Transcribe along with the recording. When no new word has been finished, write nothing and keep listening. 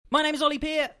My name is Ollie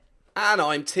Peer. And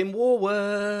I'm Tim Warward.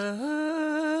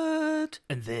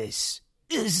 And this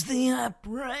is the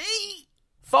Après.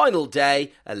 Final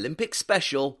day, Olympic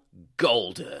special,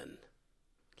 golden.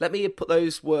 Let me put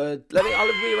those words...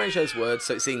 I'll rearrange those words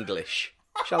so it's English.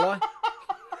 Shall I?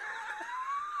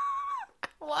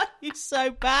 Why are you so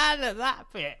bad at that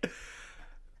bit?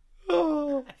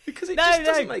 Oh, because it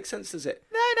doesn't make sense, does it?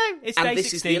 No, it's day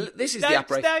 16. This is the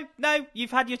Après. No,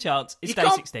 you've had your chance. It's day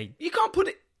 16. You can't put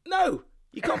it... No,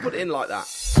 you can't put it in like that.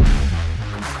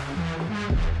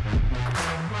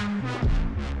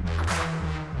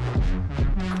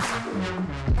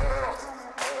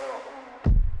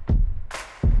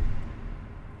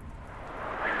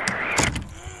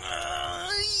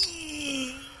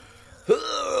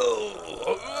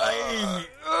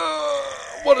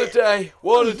 What a day.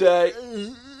 What a day.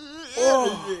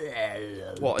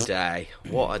 Oh. What a day.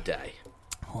 What a day.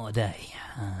 What a day.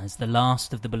 As the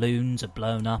last of the balloons are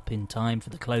blown up in time for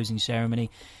the closing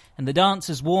ceremony, and the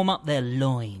dancers warm up their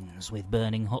loins with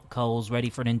burning hot coals, ready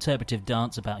for an interpretive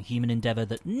dance about human endeavour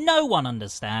that no one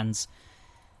understands,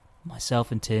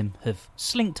 myself and Tim have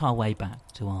slinked our way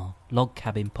back to our log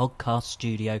cabin podcast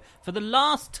studio for the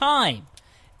last time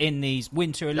in these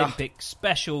Winter Olympic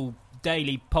special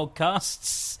daily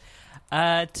podcasts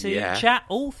to chat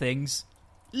all things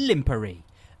limpery.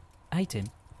 Hey, Tim.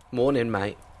 Morning,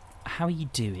 mate. How are you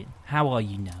doing? How are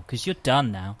you now? Because you're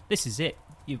done now. This is it.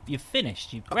 You've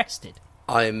finished. You've rested.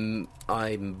 I'm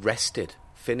rested.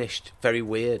 Finished. Very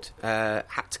weird.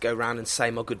 Had to go around and say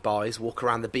my goodbyes. Walk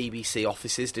around the BBC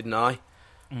offices, didn't I?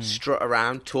 Strut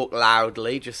around, talk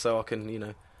loudly, just so I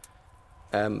can,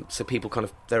 so people kind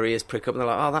of their ears prick up and they're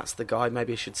like, "Oh, that's the guy.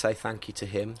 Maybe I should say thank you to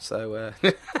him." So.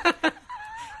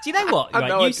 Do you know what? Right,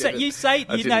 no, you say you say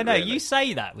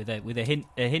that with a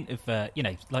hint of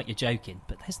like you're joking,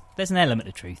 but there's an element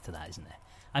of truth to that, isn't there?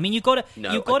 I mean, you've got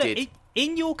to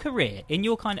in your career, in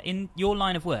your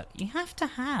line of work, you have to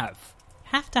have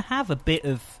a bit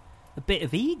of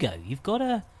ego. You've got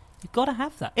to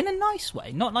have that in a nice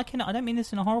way, not like I don't mean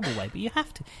this in a horrible way, but you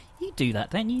have to. You do that,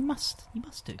 don't you? You must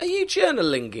do. Are you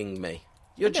journalinging me?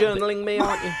 You're journaling me,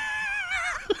 aren't you?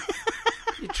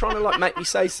 You're trying to make me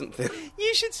say something.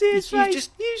 You should see his face.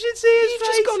 You've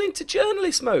just gone into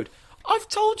journalist mode. I've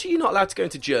told you you're not allowed to go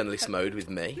into journalist mode with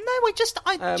me. No,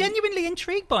 I'm genuinely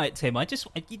intrigued by it, Tim.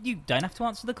 You don't have to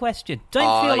answer the question.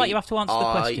 Don't feel like you have to answer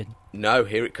the question. No,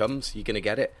 here it comes. You're going to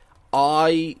get it.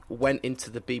 I went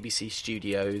into the BBC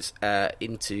studios,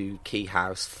 into Key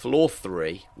House, floor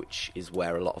 3, which is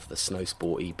where a lot of the snow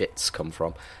sporty bits come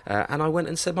from, and I went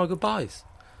and said my goodbyes.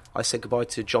 I said goodbye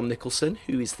to John Nicholson,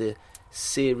 who is the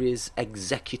series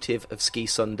executive of Ski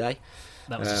Sunday.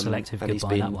 That was a selective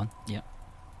goodbye, that one. Yeah.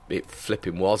 It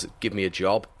flipping was. Give me a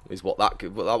job is what that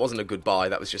wasn't a goodbye.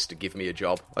 That was just to give me a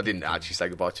job. I didn't actually say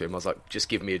goodbye to him. I was like, just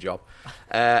give me a job.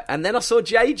 And then I saw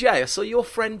JJ. I saw your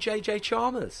friend JJ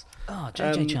Chalmers. Oh,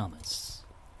 JJ Chalmers.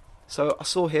 So I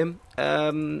saw him,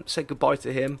 said goodbye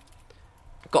to him.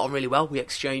 Got on really well. We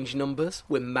exchanged numbers.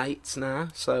 We're mates now.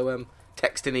 So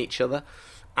texting each other.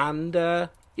 And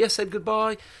said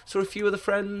goodbye. Saw a few other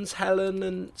friends, Helen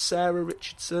and Sarah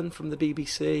Richardson from the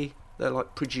BBC. They're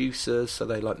like producers, so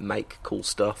they make cool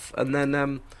stuff. And then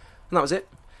and that was it.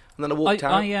 And then I walked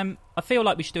out. I feel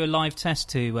like we should do a live test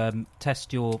to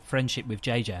test your friendship with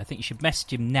JJ. I think you should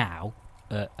message him now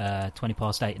at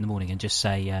 8:20 in the morning and just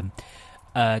say,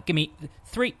 give me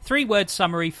three-word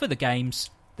summary for the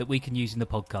games that we can use in the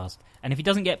podcast. And if he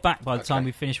doesn't get back by the time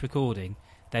we finish recording,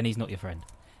 then he's not your friend.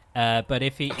 But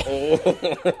if he... but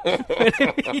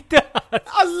if he does...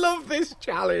 I love this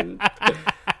challenge.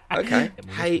 Okay.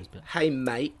 Hey,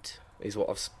 mate, is what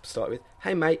I've started with.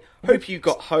 Hey, mate, hope you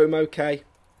got home okay.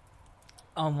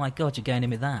 Oh, my God, you're going in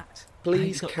with that.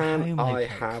 Please, can I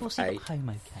have a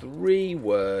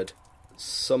 3-word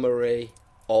summary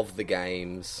of the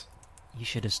games? You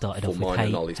should have started off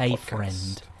with, hey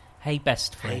friend. Hey,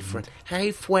 best friend.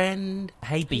 Hey, friend.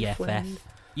 Hey, BFF. Friend.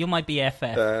 You're my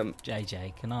BFF,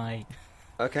 JJ. Can I...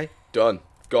 Okay, done.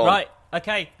 Gone. Right,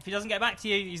 okay. If he doesn't get back to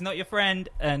you, he's not your friend.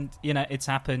 And, it's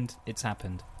happened. It's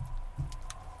happened.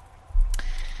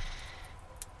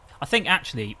 I think,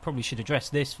 actually, probably should address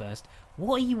this first.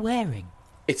 What are you wearing?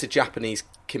 It's a Japanese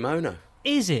kimono.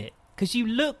 Is it? Because you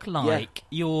look like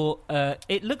you're...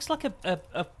 it looks like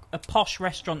a posh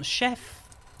restaurant chef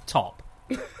top.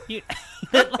 You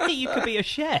look like you could be a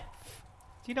chef.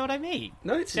 Do you know what I mean?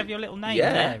 No, it's... You have your little name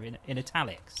there in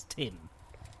italics, Tim.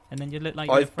 And then you look like...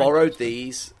 I've borrowed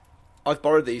these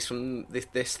from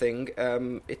this thing.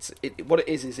 What it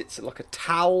is it's like a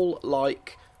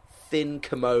towel-like thin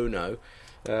kimono,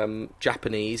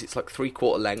 Japanese. It's like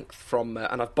 3/4 length from...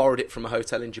 and I've borrowed it from a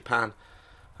hotel in Japan.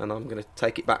 and I'm going to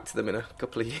take it back to them in a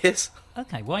couple of years.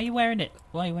 Okay, why are you wearing it?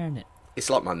 It's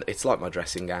like my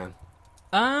dressing gown.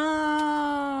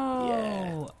 Oh,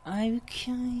 Yeah.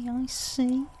 Okay, I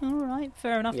see. All right,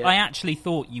 fair enough. Yeah. I actually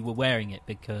thought you were wearing it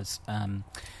because Team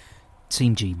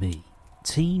GB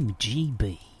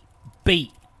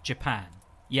beat Japan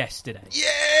yesterday.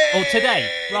 Yeah! Or today,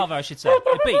 rather, I should say.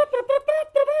 It beat.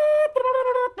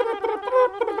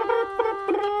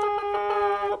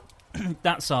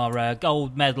 That's our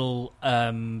gold medal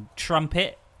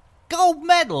trumpet. Gold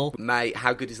medal? Mate,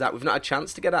 how good is that? We've not had a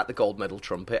chance to get out the gold medal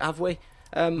trumpet, have we?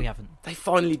 We haven't. They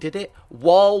finally did it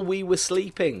while we were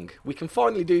sleeping. We can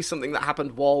finally do something that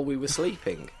happened while we were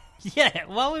sleeping. Yeah,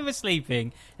 while we were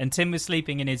sleeping, and Tim was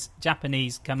sleeping in his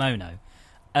Japanese kimono,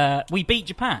 we beat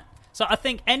Japan. So I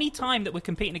think any time that we're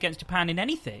competing against Japan in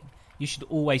anything, you should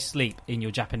always sleep in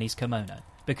your Japanese kimono,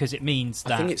 because it means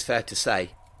that... I think it's fair to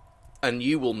say, and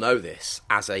you will know this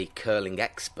as a curling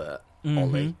expert,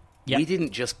 Ollie, Yep. we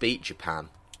didn't just beat Japan.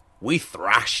 We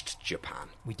thrashed Japan.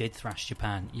 We did thrash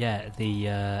Japan. Yeah,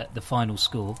 the final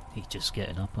score. He's just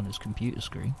getting up on his computer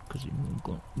screen because he's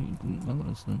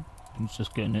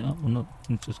just getting it up. I'm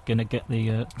just gonna get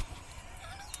the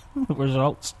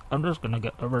results. I'm just gonna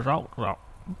get the results out.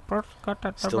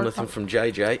 Still nothing from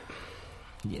JJ.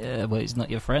 Yeah, well, he's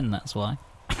not your friend. That's why.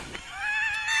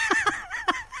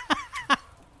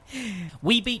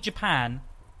 We beat Japan.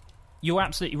 You're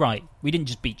absolutely right. We didn't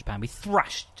just beat Japan. We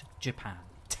thrashed Japan.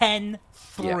 10-3.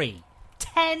 Yeah.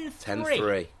 10-3.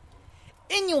 10-3.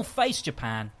 In your face,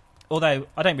 Japan. Although,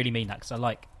 I don't really mean that, because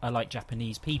I like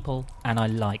Japanese people, and I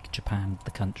like Japan,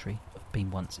 the country. I've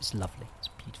been once. It's lovely. It's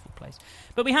a beautiful place.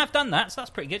 But we have done that, so that's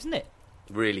pretty good, isn't it?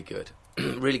 Really good.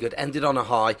 Really good. Ended on a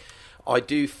high. I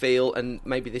do feel, and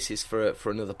maybe this is for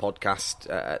another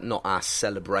podcast, not our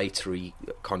celebratory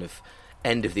kind of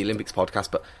end of the Olympics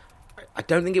podcast, but I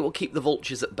don't think it will keep the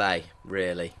vultures at bay,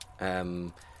 really,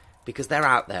 because they're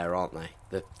out there, aren't they?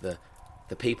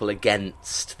 The people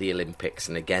against the Olympics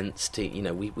and against,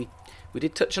 we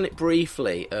did touch on it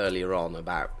briefly earlier on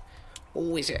about,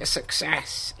 is it a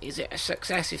success? Is it a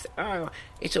success if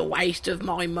it's a waste of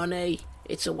my money?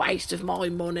 It's a waste of my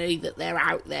money that they're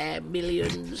out there,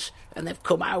 millions, and they've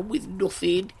come out with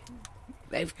nothing.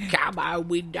 They've come out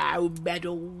with no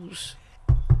medals.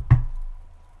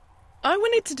 I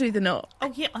wanted to do the knock.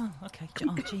 Oh, yeah. Oh, okay.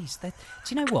 Oh, jeez. Do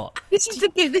you know what? This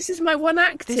is my one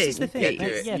acting. This is the thing. Yeah, do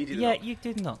it. Yeah, You do the yeah, knock. you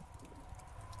did not.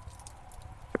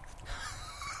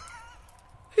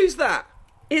 Who's that?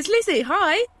 It's Lizzy.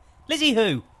 Hi. Lizzy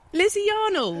who? Lizzy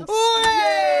Yarnold.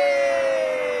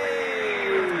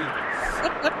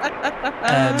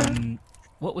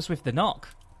 What was with the knock?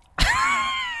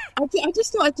 I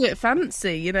just thought I'd do it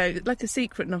fancy, like a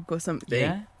secret knock or something.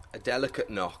 Yeah. A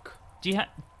delicate knock. Do you have...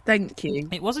 Thank you.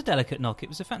 It was a delicate knock. It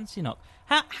was a fancy knock.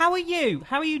 How are you?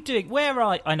 How are you doing? Where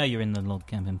are I know you're in the Log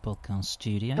Gambling podcast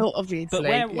studio. Oh, obviously.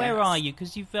 But where are you?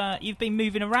 Because you've been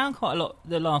moving around quite a lot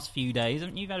the last few days,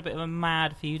 haven't you? You've had a bit of a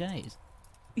mad few days.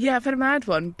 Yeah, I've had a mad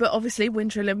one. But obviously,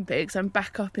 Winter Olympics, I'm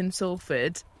back up in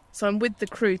Salford. So I'm with the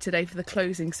crew today for the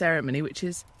closing ceremony,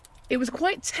 it was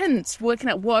quite tense working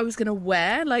out what I was going to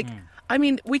wear. I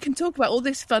mean, we can talk about all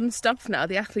this fun stuff now.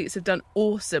 The athletes have done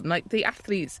awesome. The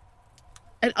athletes...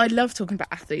 And I love talking about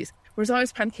athletes. Whereas I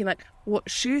was panicking, what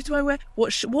shoes do I wear?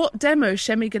 What demo is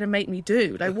Shemi going to make me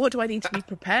do? What do I need to be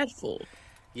prepared for?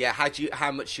 Yeah,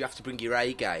 how much you have to bring your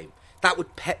A game? That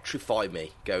would petrify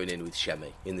me going in with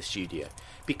Shemi in the studio,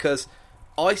 because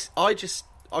I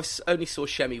only saw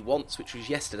Shemi once, which was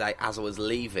yesterday as I was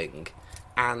leaving,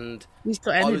 and he's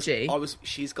got energy.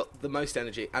 She's got the most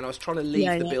energy, and I was trying to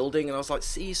leave the building, and I was like,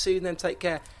 "See you soon, then take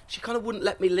care." She kind of wouldn't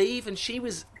let me leave, and she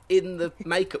was in the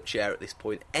makeup chair at this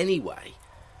point anyway,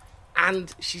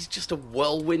 and she's just a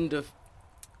whirlwind of.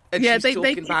 And she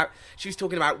was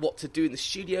talking about what to do in the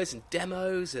studios and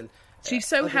demos, and she's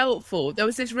so helpful. There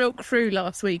was this real crew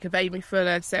last week of Amy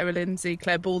Fuller, Sarah Lindsay,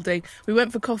 Claire Balding. We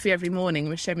went for coffee every morning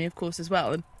with Shemi, of course, as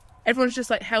well, and everyone's just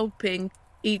helping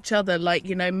each other,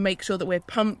 make sure that we're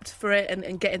pumped for it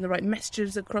and getting the right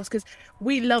messages across, because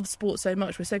we love sport so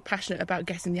much. We're so passionate about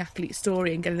getting the athlete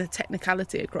story and getting the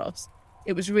technicality across.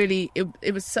 It was really,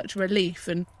 it was such a relief,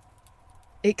 and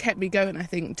it kept me going, I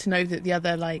think, to know that the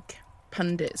other,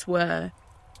 pundits were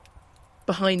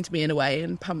behind me in a way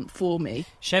and pumped for me.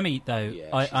 Shemi, though...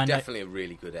 Yeah, she's definitely a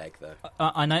really good egg, though.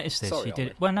 I noticed this. Sorry, she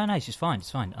did. Well, no, she's fine.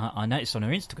 It's fine. I noticed on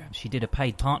her Instagram she did a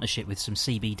paid partnership with some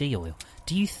CBD oil.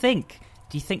 Do you think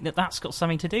that that's got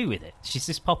something to do with it? She's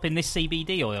just popping this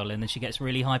CBD oil and then she gets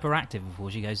really hyperactive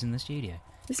before she goes in the studio.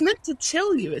 It's meant to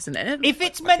chill you, isn't it? If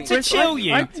it's meant to chill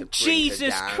you,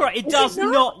 Jesus Christ, it does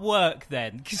not work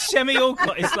then. Because Shemi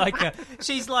Alcott is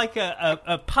she's like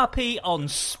a puppy on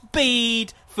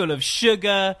speed, full of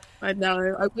sugar. I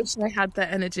know. I wish I had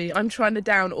that energy. I'm trying to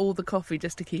down all the coffee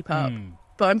just to keep up.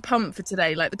 But I'm pumped for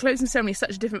today. Like, the closing ceremony is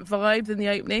such a different vibe than the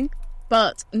opening.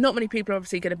 But not many people are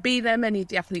obviously going to be there. Many of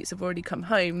the athletes have already come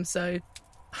home. So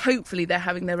hopefully they're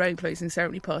having their own closing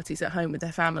ceremony parties at home with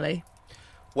their family.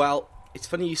 Well, it's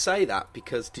funny you say that,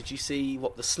 because did you see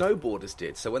what the snowboarders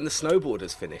did? So when the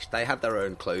snowboarders finished, they had their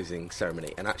own closing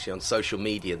ceremony. And actually on social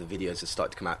media, the videos have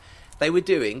started to come out. They were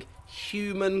doing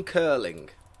human curling.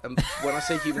 And when I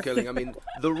say human curling, I mean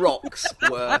the rocks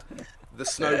were the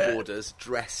snowboarders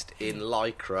dressed in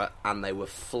lycra, and they were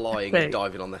flying and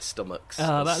diving on their stomachs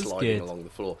and sliding along the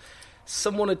floor.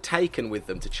 Someone had taken with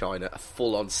them to China a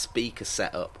full-on speaker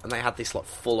setup, and they had this like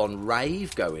full-on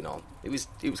rave going on. It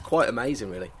was quite amazing,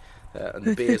 really. And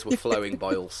the beers were flowing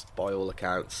by all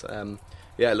accounts.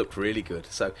 Yeah, it looked really good.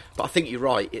 So, but I think you're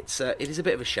right. It is a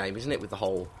bit of a shame, isn't it, with the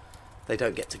whole. They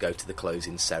don't get to go to the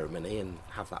closing ceremony and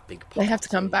have that big party. They have to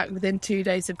come back within 2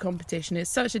 days of competition. It's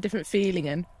such a different feeling.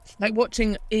 And like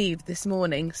watching Eve this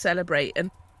morning celebrate, and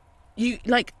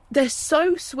they're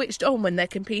so switched on when they're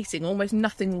competing, almost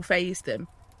nothing will faze them.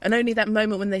 And only that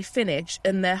moment when they finish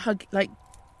and they're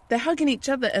hugging each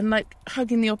other and like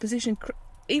hugging the opposition.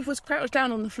 Eve was crouched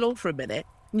down on the floor for a minute,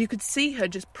 and you could see her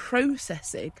just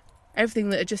processing everything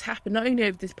that had just happened, not only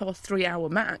over this past 3-hour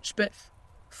match, but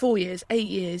 4 years, 8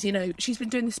 years, she's been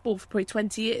doing this sport for probably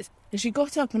 20 years. And she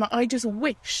got up, and I just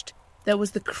wished there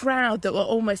was the crowd that were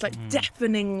almost like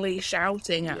deafeningly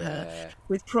shouting at her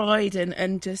with pride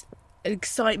and just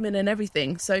excitement and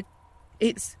everything. So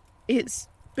it's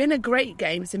been a great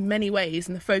Games in many ways,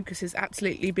 and the focus has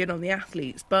absolutely been on the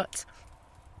athletes, but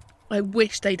I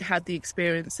wish they'd had the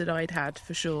experience that I'd had,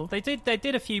 for sure. They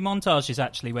did a few montages,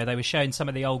 actually, where they were showing some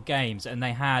of the old games, and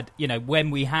they had, when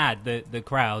we had the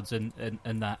crowds and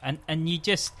that. And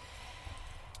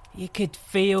you could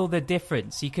feel the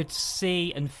difference. You could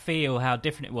see and feel how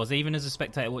different it was, even as a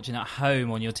spectator watching at home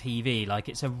on your TV. Like,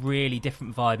 it's a really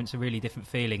different vibe, it's a really different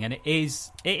feeling. And it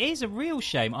is a real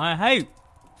shame. I hope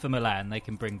for Milan they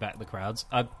can bring back the crowds.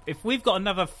 If we've got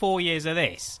another 4 years of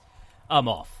this, I'm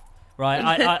off.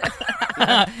 Right,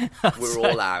 we're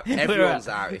all out. Everyone's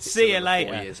out. If See you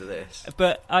later. 4 years of this.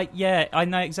 But I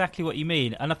know exactly what you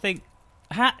mean, and I think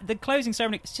the closing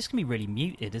ceremony, it's just gonna be really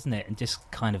muted, isn't it? And just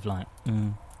kind of like,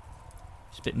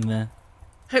 just a bit meh.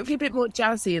 Hopefully, a bit more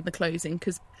jazzy in the closing,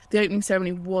 because the opening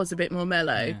ceremony was a bit more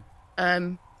mellow. Yeah.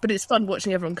 But it's fun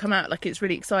watching everyone come out. Like, it's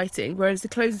really exciting. Whereas the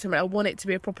closing ceremony, I want it to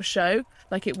be a proper show,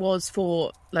 like it was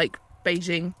for like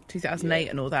Beijing 2008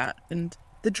 and all that, and.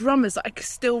 The drummers, I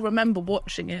still remember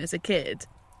watching it as a kid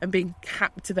and being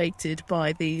captivated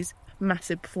by these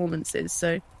massive performances.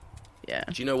 So, yeah.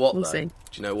 Do you know what, we'll though? see. Do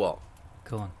you know what?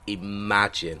 Go on.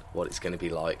 Imagine what it's going to be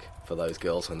like for those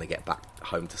girls when they get back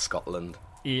home to Scotland.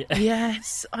 Yeah.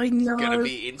 Yes, I know. It's going to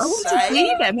be insane. I want to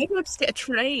be there. Maybe I'll just get a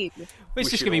train.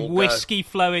 It's just going to be whiskey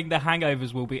flowing. The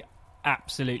hangovers will be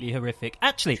absolutely horrific.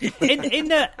 Actually,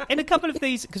 in a couple of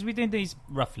these, because we're doing these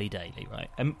roughly daily, right?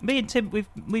 And me and Tim,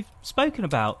 we've spoken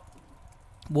about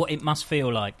what it must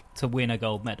feel like to win a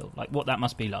gold medal, like what that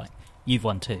must be like. You've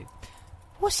won 2.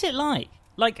 What's it like?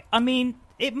 Like, I mean,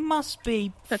 it must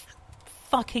be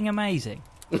fucking amazing.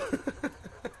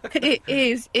 It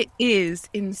is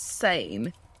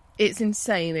insane. It's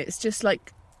insane. It's just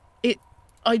like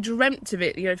I dreamt of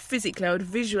it, physically. I would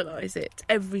visualise it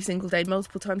every single day,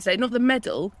 multiple times a day. Not the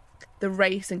medal, the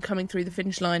race and coming through the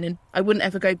finish line. And I wouldn't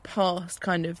ever go past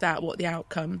kind of that, what the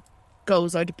outcome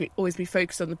goals. Always be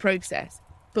focused on the process.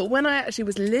 But when I actually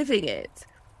was living it,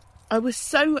 I was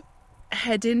so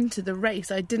head into the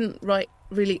race. I didn't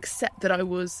really accept that I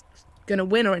was going to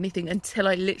win or anything until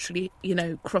I literally,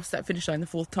 crossed that finish line the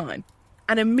 4th time.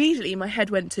 And immediately my head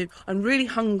went to, I'm really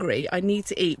hungry, I need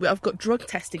to eat. I've got drug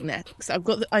testing next.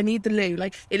 I need the loo.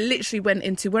 Like, it literally went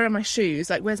into, where are my shoes?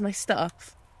 Like, where's my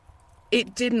stuff?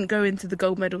 It didn't go into the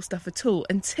gold medal stuff at all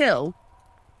until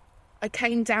I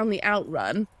came down the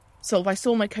outrun. So I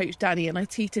saw my coach Danny, and I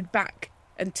teetered back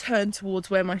and turned towards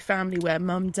where my family were,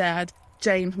 mum, dad,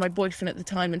 James, my boyfriend at the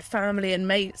time, and family and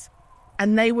mates.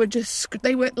 And they were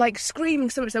like screaming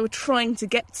so much. They were trying to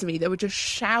get to me. They were just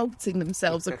shouting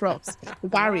themselves across the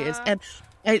barriers. And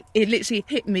it literally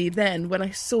hit me then when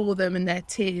I saw them and their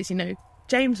tears.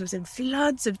 James was in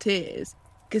floods of tears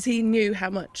because he knew how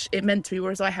much it meant to me,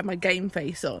 whereas I had my game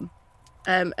face on.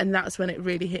 And that's when it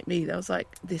really hit me. I was like,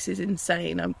 this is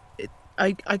insane.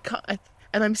 I can't,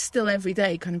 and I'm still every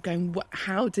day kind of going,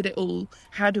 how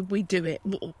did we do it?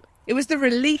 it was the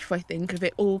relief, I think, of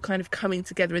it all kind of coming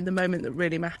together in the moment that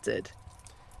really mattered.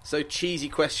 So cheesy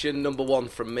question number one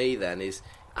from me then is,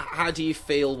 how do you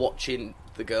feel watching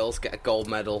the girls get a gold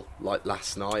medal like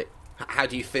last night? How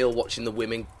do you feel watching the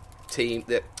women team...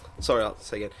 I'll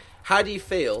say again. How do you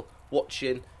feel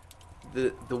watching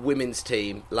the women's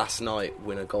team last night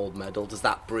win a gold medal? Does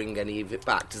that bring any of it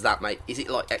back? Is it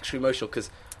like extra emotional? Because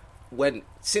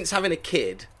since having a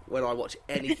kid, when I watch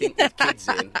anything with kids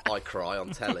in, I cry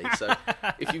on telly. So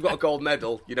if you've got a gold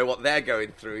medal, you know what they're going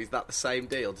through. Is that the same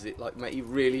deal? Does it like make you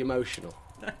really emotional?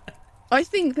 I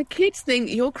think the kids think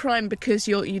you're crying because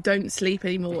you don't sleep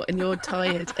anymore and you're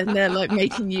tired, and they're like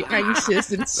making you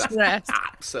anxious and stressed.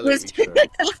 Absolutely true.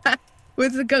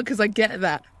 With the gold, because I get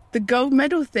that. The gold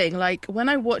medal thing, like when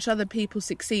I watch other people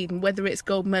succeed, and whether it's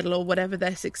gold medal or whatever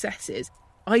their success is,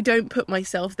 I don't put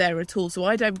myself there at all, so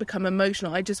I don't become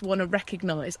emotional. I just want to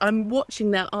recognise. I'm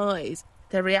watching their eyes,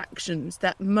 their reactions,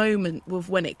 that moment of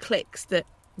when it clicks, that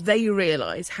they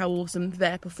realise how awesome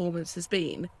their performance has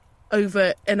been.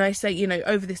 Over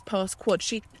this past quad,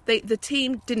 the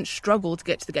team didn't struggle to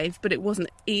get to the games, but it wasn't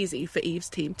easy for Eve's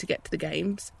team to get to the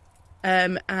games.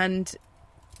 And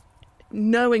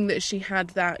knowing that she had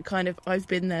that kind of, I've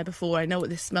been there before, I know what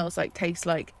this smells like, tastes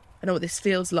like, I know what this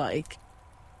feels like.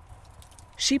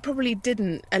 She probably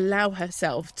didn't allow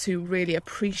herself to really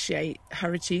appreciate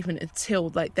her achievement until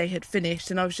like they had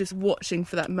finished, and I was just watching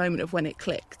for that moment of when it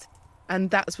clicked. And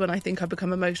that's when I think I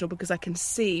become emotional, because I can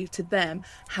see to them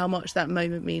how much that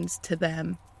moment means to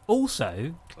them.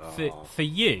 Also, for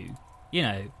you,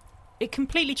 it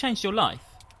completely changed your life.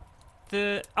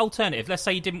 The alternative, let's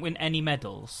say you didn't win any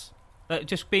medals,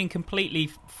 just being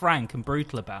completely frank and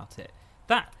brutal about it,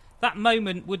 that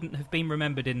moment wouldn't have been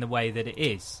remembered in the way that it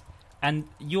is. And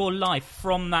your life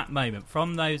from that moment,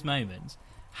 from those moments,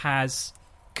 has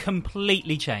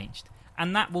completely changed.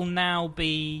 And that will now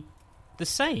be the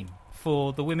same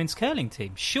for the women's curling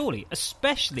team, surely,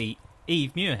 especially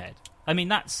Eve Muirhead. I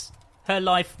mean, her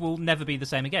life will never be the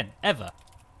same again, ever.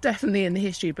 Definitely in the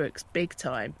history books, big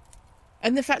time.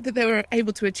 And the fact that they were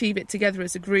able to achieve it together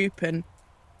as a group and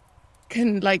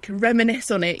can like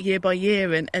reminisce on it year by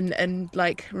year and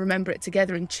like remember it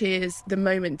together and cheers the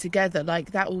moment together,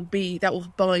 like that will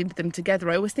bind them together.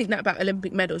 I always think that about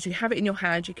Olympic medals. You have it in your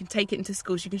hand, you can take it into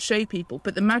schools, you can show people,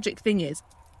 but the magic thing is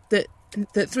that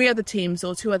three other teams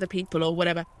or two other people or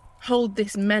whatever hold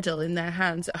this medal in their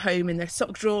hands at home in their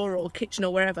sock drawer or kitchen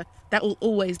or wherever. That will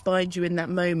always bind you in that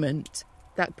moment,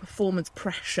 that performance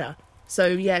pressure. So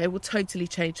yeah, it will totally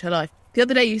change her life. The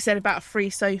other day you said about a free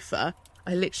sofa.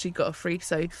 I literally got a free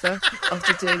sofa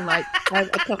after doing like a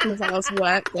couple of hours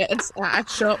work at a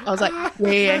shop. I was like,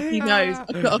 yeah, he knows.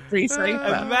 I've got a free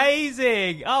sofa.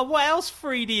 Amazing. Oh, what else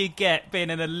free do you get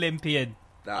being an Olympian?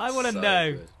 I want to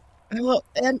know. Good. Well,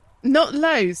 not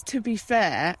loads, to be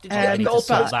fair. Did you get a gold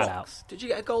sort post that box? out. Did you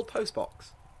get a gold post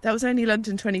box? That was only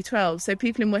London 2012. So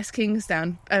people in West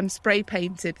Kingsdown spray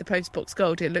painted the postbox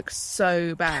gold. It looks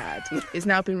so bad. It's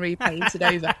now been repainted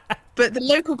over. But the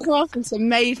local craftsman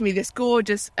made me this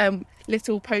gorgeous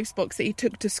little postbox that he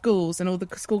took to schools, and all the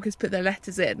school kids put their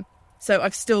letters in. So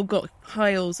I've still got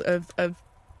piles of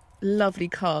lovely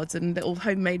cards and little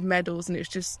homemade medals, and it's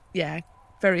just,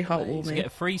 very heartwarming. You get a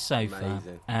free sofa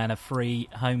and a free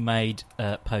homemade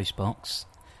postbox.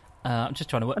 I'm just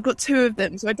trying to work. I've got two of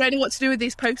them, so I don't know what to do with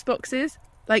these post boxes.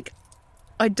 Like,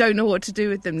 I don't know what to do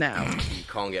with them now. You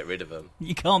can't get rid of them.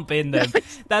 You can't bin them.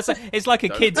 It's like a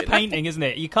kid's painting, isn't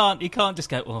it? You can't just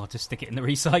go, I'll just stick it in the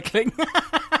recycling.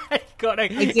 I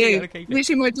do.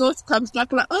 Literally, my daughter comes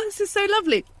back and I'm like, oh, this is so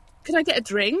lovely. Can I get a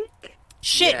drink?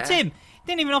 Shit, Yeah. Tim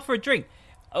didn't even offer a drink.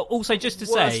 Also, just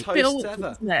to Worst say, host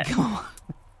ever.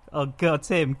 oh god,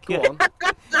 Tim, Go on.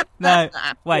 no,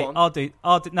 wait, Go on. I'll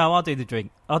do the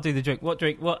drink. I'll do the drink. What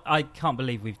drink? What? I can't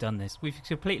believe we've done this. We've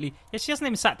completely. Yeah, she hasn't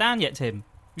even sat down yet, Tim.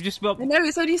 We just. Well, I know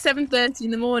it's only 7:30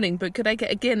 in the morning, but could I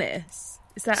get a Guinness?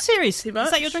 Is that serious? too much?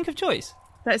 Is that your drink of choice?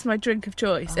 That's my drink of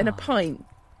choice, and a pint.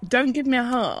 Don't give me a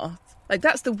half. Like,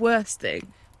 that's the worst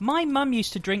thing. My mum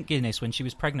used to drink Guinness when she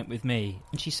was pregnant with me,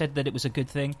 and she said that it was a good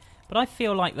thing. But I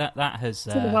feel like that has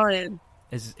Full of iron.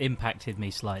 has impacted me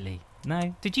slightly.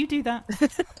 No, did you do that?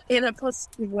 In a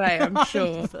positive way, I'm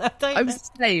sure. I was the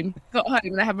same. Got home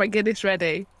and I had my Guinness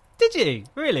ready. Did you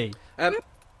really?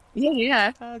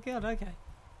 Yeah. Oh god, okay.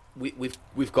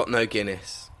 We've got no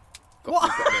Guinness. What?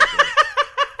 We've got no Guinness.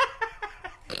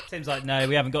 Tim's like, no,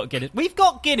 we haven't got Guinness. We've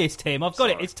got Guinness, Tim. I've got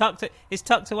Sorry. it. It's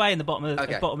tucked away in the bottom of the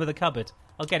Okay. bottom of the cupboard.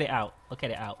 I'll get it out.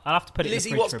 I'll have to put it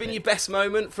Lizzy, in the fridge what's for a been bit. your best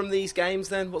moment from these games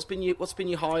then? What's been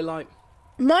your highlight?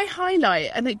 My highlight,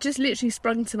 and it just literally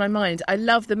sprung to my mind, I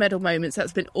love the medal moments.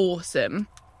 That's been awesome.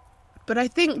 But I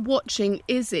think watching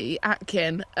Izzy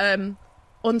Atkin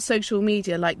on social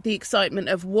media, like the excitement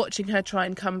of watching her try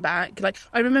and come back. Like,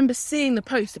 I remember seeing the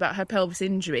post about her pelvis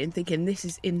injury and thinking, this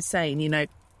is insane. You know,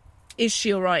 is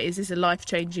she all right? Is this a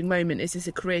life-changing moment? Is this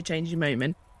a career-changing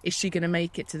moment? Is she going to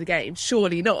make it to the Games?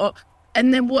 Surely not.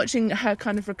 And then watching her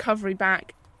kind of recovery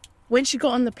back, when she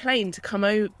got on the plane to come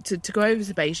over to go over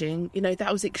to Beijing, you know,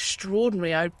 that was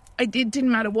extraordinary. It didn't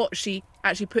matter what she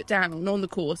actually put down on the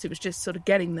course. It was just sort of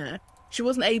getting there. She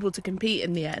wasn't able to compete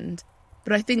in the end.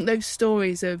 But I think those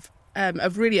stories of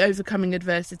really overcoming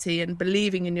adversity and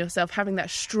believing in yourself, having that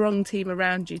strong team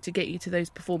around you to get you to those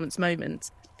performance moments,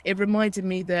 it reminded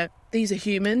me that these are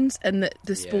humans and that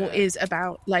the sport is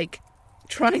about, like,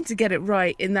 trying to get it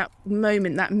right in that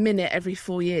moment, that minute every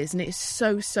 4 years. And it is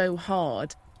so, so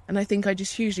hard. And I think I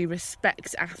just hugely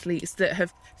respect athletes that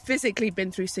have physically been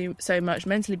through so much,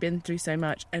 mentally been through so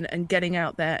much, and getting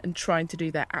out there and trying to do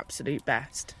their absolute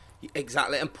best.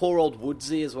 Exactly, and poor old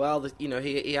Woodsy as well. That, you know,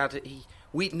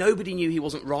 nobody knew he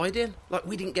wasn't riding. Like,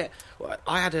 we didn't get.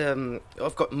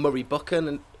 I've got Murray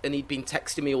Buchan, and he'd been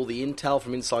texting me all the intel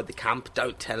from inside the camp.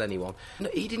 Don't tell anyone. No,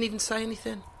 he didn't even say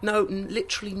anything. No,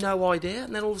 literally no idea.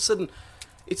 And then all of a sudden,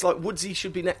 it's like Woodsy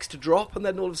should be next to drop, and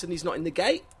then all of a sudden he's not in the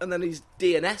gate, and then his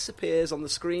DNS appears on the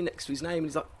screen next to his name, and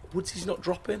he's like, Woodsy's not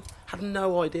dropping. Had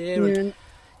no idea. Yeah. And,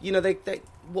 you know,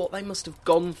 what they must have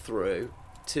gone through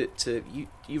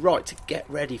you're right, to get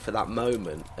ready for that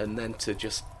moment, and then to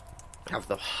just have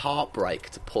the heartbreak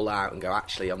to pull out and go,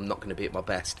 actually, I'm not going to be at my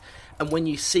best. And when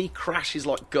you see crashes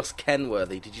like Gus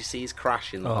Kenworthy, did you see his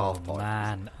crash in the half pipe? Oh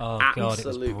man, God, it was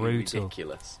absolutely brutal.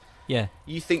 Ridiculous. Yeah.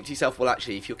 You think to yourself, well,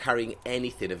 actually, if you're carrying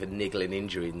anything of a niggling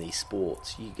injury in these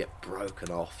sports, you get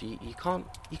broken off. You can't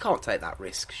take that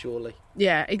risk, surely.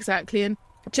 Yeah, exactly. And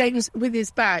James, with his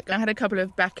back, I had a couple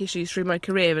of back issues through my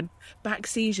career, and back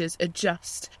seizures are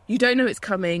just, you don't know it's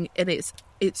coming, and it's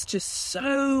just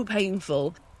so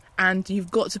painful, and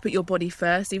you've got to put your body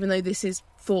first, even though this is,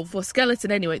 for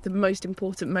skeleton anyway, the most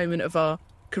important moment of our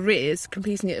careers,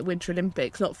 competing at the Winter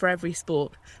Olympics, not for every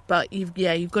sport, but you've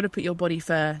got to put your body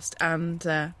first. And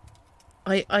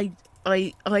I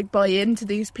buy into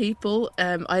these people.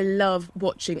 I love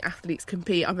watching athletes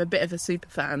compete. I'm a bit of a super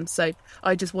fan, so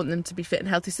I just want them to be fit and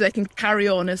healthy so they can carry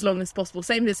on as long as possible.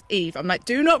 Same as Eve. I'm like,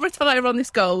 do not retire on this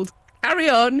gold. Carry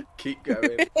on. Keep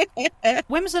going.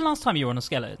 When was the last time you were on a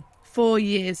skeleton? 4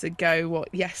 years ago,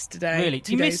 yesterday? Really?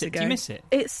 Do you miss it? Do you miss it?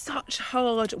 It's such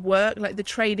hard work. Like, the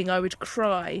training, I would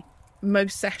cry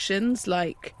most sessions.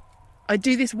 Like, I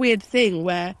do this weird thing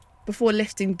where before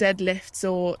lifting deadlifts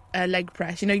or leg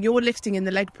press, you know, you're lifting in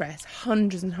the leg press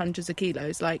hundreds and hundreds of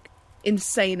kilos, like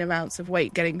insane amounts of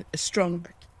weight, getting as strong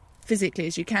physically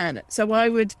as you can. So I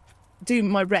would do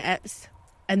my reps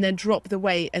and then drop the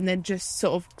weight and then just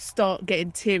sort of start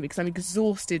getting teary because I'm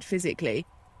exhausted physically.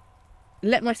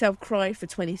 Let myself cry for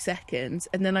 20 seconds,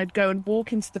 and then I'd go and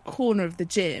walk into the corner of the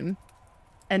gym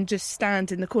and just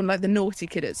stand in the corner like the naughty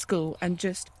kid at school and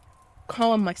just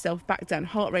calm myself back down,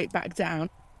 heart rate back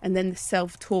down, and then the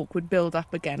self-talk would build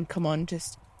up again. Come on,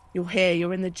 just, you're here,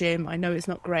 you're in the gym, I know it's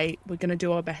not great, we're going to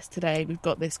do our best today, we've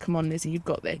got this, come on Lizzie, you've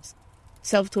got this.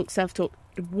 Self-talk,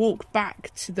 walk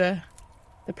back to the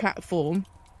platform,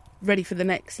 ready for the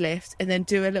next lift, and then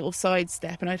do a little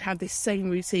sidestep, and I'd have this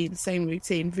same routine,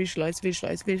 visualise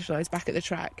back at the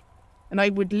track. And I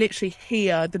would literally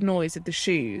hear the noise of the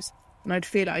shoes, and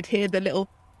I'd hear the little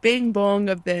bing bong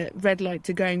of the red light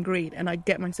to going green, and I'd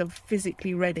get myself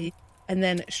physically ready, and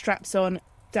then straps on,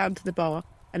 down to the bar,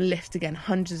 and lift again,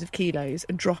 hundreds of kilos,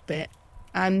 and drop it.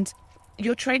 And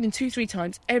you're training 2-3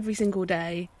 times every single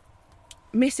day,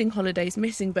 missing holidays,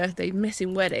 missing birthdays,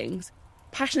 missing weddings,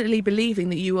 passionately believing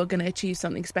that you are going to achieve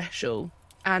something special.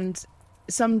 And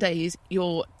some days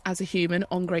you're, as a human,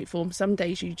 on great form. Some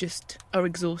days you just are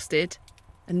exhausted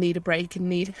and need a break and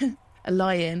need a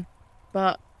lie-in.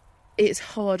 But it's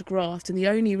hard graft, and the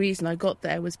only reason I got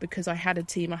there was because I had a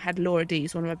team. I had Laura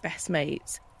Dees, one of my best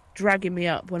mates, dragging me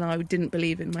up when I didn't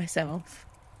believe in myself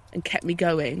and kept me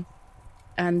going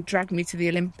and dragged me to the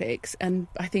Olympics. And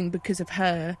I think because of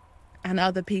her and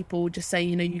other people just say,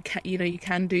 you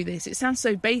can do this. It sounds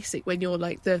so basic when you're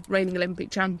like the reigning Olympic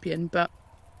champion, but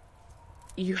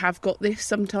you have got this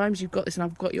sometimes. You've got this, and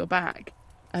I've got your back.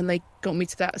 And they got me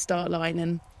to that start line.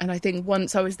 And I think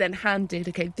once I was then handed,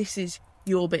 okay, this is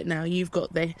your bit now. You've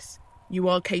got this. You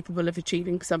are capable of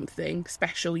achieving something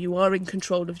special. You are in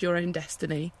control of your own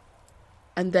destiny.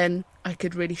 And then I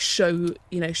could really show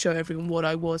everyone what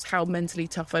I was, how mentally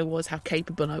tough I was, how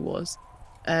capable I was.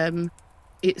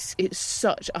 It's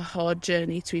such a hard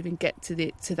journey to even get to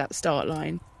that start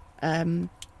line.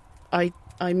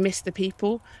 I miss the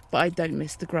people, but I don't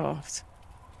miss the graft.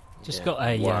 Just got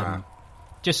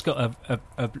a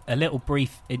a little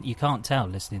brief. You can't tell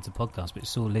listening to podcasts, but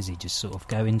saw Lizzie just sort of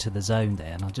go into the zone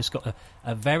there, and I just got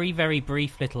a very, very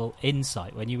brief little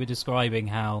insight when you were describing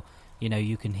how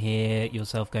you can hear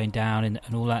yourself going down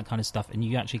and all that kind of stuff, and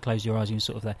you actually close your eyes and you're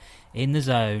sort of there in the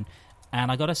zone,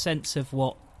 and I got a sense of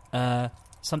what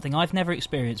something I've never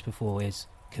experienced before is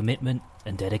commitment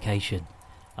and dedication.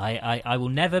 I will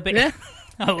never be. Yeah.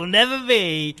 I will never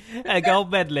be a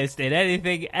gold medalist in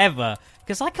anything ever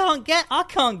because I can't get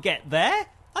there.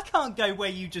 I can't go where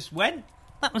you just went.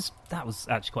 That was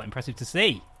actually quite impressive to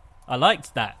see. I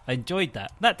liked that. I enjoyed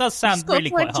that. That does sound really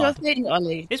quite hard. Thing,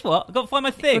 Ollie. It's what? I've got to find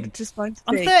my thing.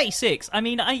 I'm 36. I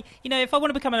mean, if I want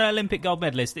to become an Olympic gold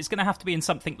medalist, it's going to have to be in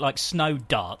something like snow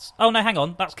darts. Oh no, hang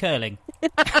on, that's curling.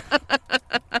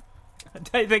 I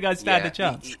don't think I stand a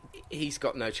chance. He's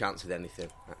got no chance with anything,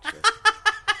 actually.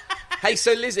 Hey,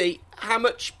 so Lizzie, how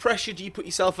much pressure do you put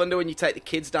yourself under when you take the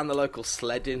kids down the local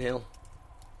sledding hill?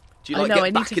 Do you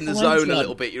get back in the zone a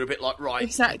little bit? You're a bit like, right.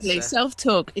 Exactly,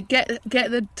 self-talk. Get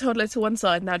the toddler to one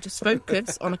side now. Just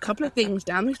focus on a couple of things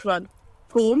down this run.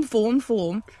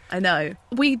 Form. I know.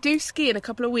 We do ski in a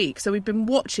couple of weeks, so we've been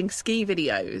watching ski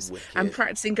videos and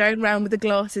practicing going around with the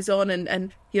glasses on,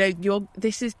 and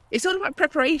it's all about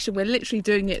preparation. We're literally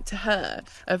doing it to her.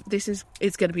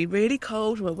 It's going to be really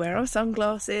cold. We'll wear our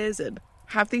sunglasses and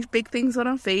have these big things on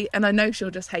our feet, and I know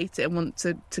she'll just hate it and want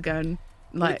to go and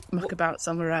muck about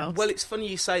somewhere else. Well, it's funny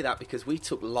you say that because we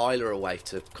took Lila away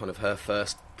to kind of her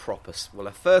first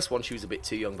her first one. She was a bit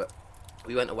too young, but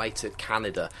we went away to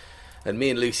Canada. And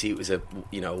me and Lucy, it was a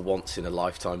once in a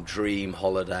lifetime dream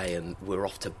holiday, and we were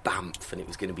off to Banff, and it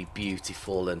was going to be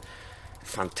beautiful and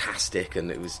fantastic,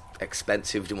 and it was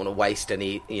expensive. Didn't want to waste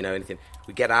anything.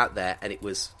 We get out there, and it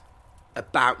was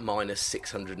about minus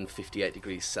 658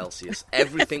 degrees Celsius.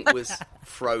 Everything was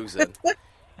frozen.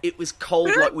 It was cold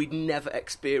like we'd never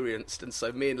experienced, and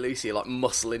so me and Lucy are like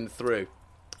muscling through.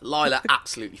 Lila,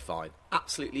 absolutely fine,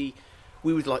 absolutely.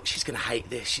 We were like, she's going to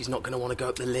hate this. She's not going to want to go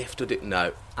up the lift.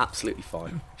 No, absolutely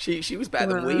fine. She was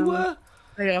better than we were.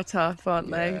 They are tough,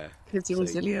 aren't they? Kids are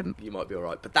resilient. You might be all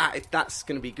right. But that's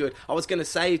going to be good. I was going to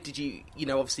say, did you,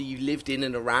 obviously you lived in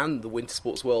and around the winter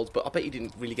sports world, but I bet you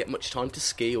didn't really get much time to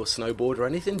ski or snowboard or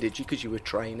anything, did you? Because you were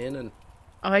training and...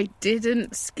 I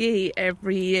didn't ski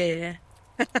every year.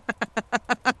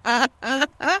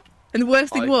 And the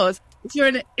worst thing was, if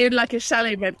you're in like a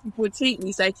chalet event, people would tweet me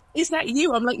and say, "Is that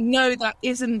you?" I'm like, "No, that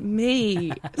isn't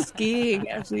me skiing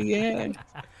every year."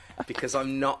 Because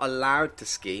I'm not allowed to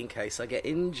ski in case I get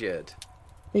injured.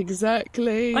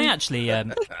 Exactly. I actually,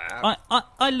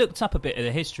 I looked up a bit of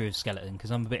the history of skeleton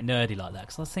because I'm a bit nerdy like that.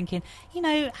 Because I was thinking,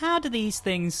 how do these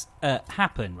things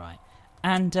happen, right?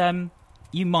 And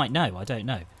you might know, I don't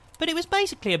know, but it was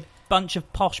basically a bunch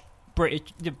of posh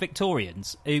British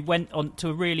Victorians who went on to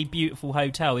a really beautiful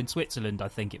hotel in Switzerland, I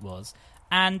think it was,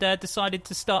 and decided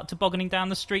to start tobogganing down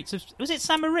the streets of... Was it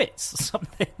St Moritz or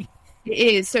something? It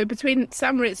is. So between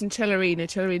St Moritz and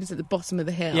Cellerina's at the bottom of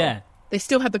the hill. Yeah. They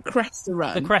still have the Cresta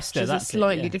run. The Cresta, which is a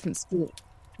slightly different sport.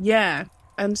 Yeah.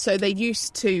 And so they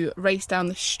used to race down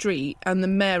the street, and the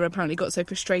mayor apparently got so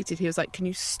frustrated, he was like, "Can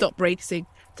you stop racing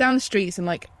down the streets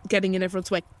and getting in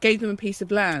everyone's way?" Gave them a piece of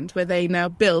land where they now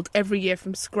build every year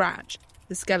from scratch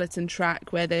the skeleton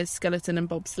track, where there's skeleton and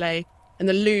bobsleigh, and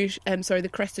the the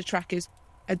Cresta track is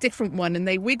a different one, and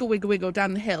they wiggle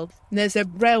down the hill, and there's a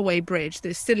railway bridge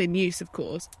that's still in use, of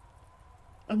course,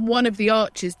 and one of the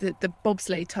arches that the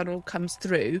bobsleigh tunnel comes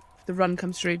through, the run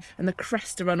comes through, and the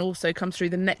Cresta run also comes through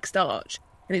the next arch,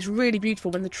 and it's really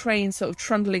beautiful when the train's sort of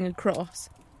trundling across.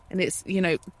 And it's,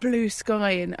 blue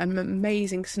sky and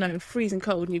amazing snow and freezing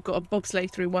cold, and you've got a bobsleigh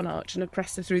through one arch and a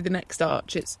Cresta through the next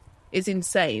arch. It's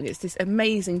insane. It's this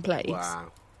amazing place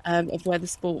of where the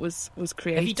sport was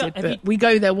created. We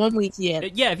go there 1 week a year.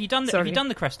 Have you done the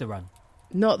Cresta run?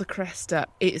 Not the Cresta.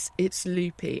 It's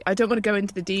loopy. I don't want to go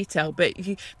into the detail, but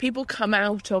people come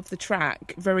out of the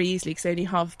track very easily because they only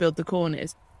half build the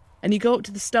corners. And you go up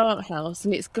to the start house,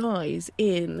 and it's guys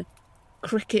in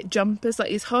cricket jumpers.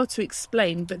 It's hard to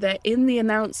explain, but they're in the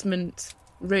announcers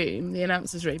room,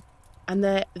 and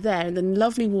they're there in the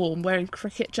lovely warm wearing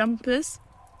cricket jumpers.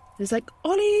 It's like,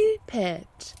 "Ollie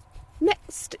Pitt,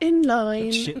 next in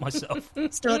line." Shit myself.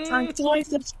 Start time.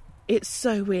 It's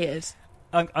so weird.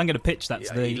 I'm going to pitch that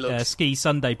to the Ski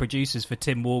Sunday producers for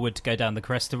Tim Warwood to go down the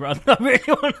Cresta run. I really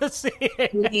want to see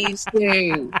it. Please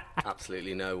do.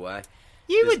 Absolutely no way.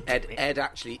 You would. Ed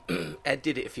actually, Ed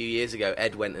did it a few years ago.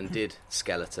 Ed went and did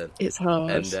skeleton. It's hard.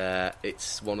 And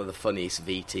it's one of the funniest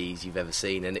VTs you've ever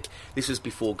seen. And this was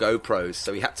before GoPros,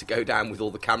 so he had to go down with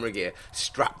all the camera gear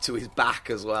strapped to his back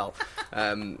as well.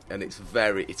 And it's a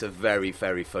very,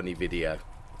 very funny video.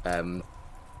 And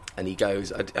he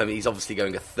goes, I mean, he's obviously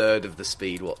going a third of the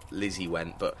speed what Lizzy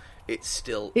went, but it's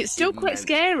still quite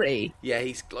scary. Yeah,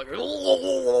 he's like,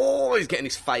 oh, he's getting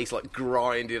his face like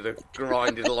grinded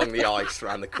along the ice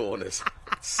around the corners.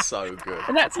 It's so good.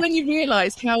 And that's when you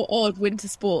realise how odd winter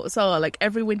sports are. Like,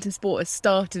 every winter sport has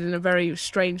started in a very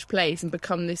strange place and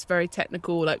become this very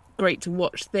technical, like, great to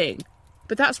watch thing.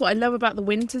 But that's what I love about the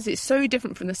winters. It's so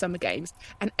different from the summer games,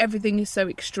 and everything is so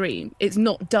extreme. It's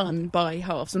not done by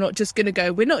halves. We're not just going to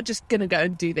go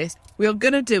and do this. We are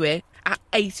going to do it at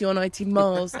 80 or 90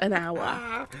 miles an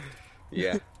hour.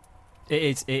 Yeah.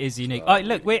 It is unique.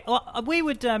 Look, we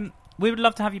would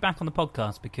love to have you back on the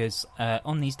podcast, because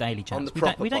on these daily chats, on the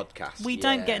proper podcast, we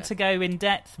don't get to go in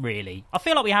depth, really. I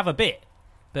feel like we have a bit,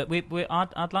 but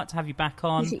I'd like to have you back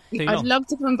on. I'd love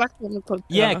to come back on the podcast.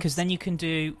 Yeah, because then we have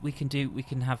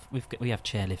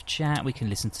chairlift chat. We can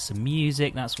listen to some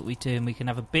music. That's what we do, and we can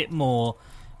have a bit more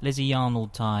Lizzy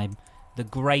Yarnold time, the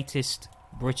greatest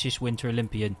British Winter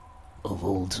Olympian of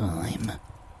all time.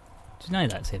 Do you know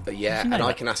that's him? Yeah, and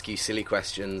I can ask you silly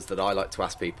questions that I like to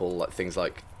ask people, like things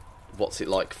like, what's it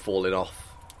like falling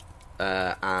off?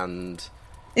 And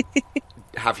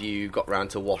have you got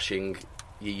round to washing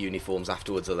your uniforms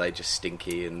afterwards? Are they just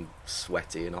stinky and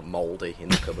sweaty and mouldy in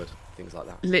the cupboard? Things like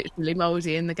that. Literally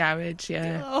mouldy in the garage,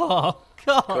 yeah. Oh,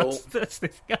 God, cool. That's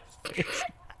disgusting.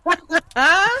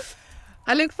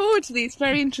 I look forward to these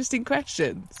very interesting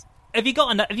questions. Have you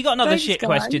got another Thanks, shit guys.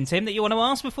 question, Tim, that you want to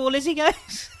ask before Lizzy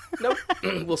goes? Nope.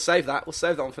 We'll save that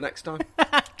one for next time.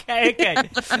 Okay.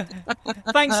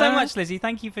 Thanks so much, Lizzy.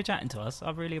 Thank you for chatting to us.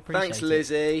 I really appreciate Thanks, it.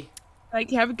 Lizzy.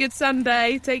 Thank you. Have a good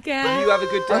Sunday. Take care. You have a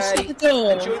good day. Shut the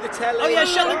door. Enjoy the telly. Oh, yeah,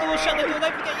 shut the door.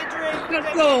 Don't forget your drink.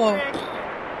 Shut the door.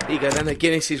 Here you go, then. The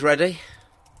Guinness is ready.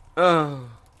 Oh,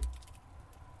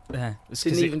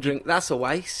 didn't even drink. That's a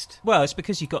waste. Well, it's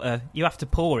because you have to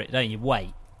pour it, don't you?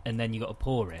 Wait, and then you got to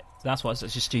pour it. So that's why it's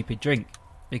such a stupid drink.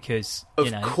 Because,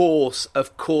 Of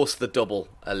course, the double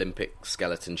Olympic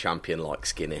skeleton champion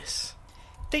likes Guinness.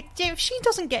 If she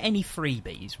doesn't get any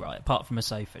freebies, right, apart from a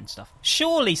sofa and stuff,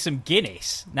 surely some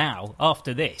Guinness now,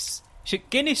 after this.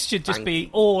 Guinness should just be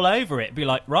all over it. Be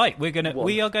like, right, we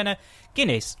are gonna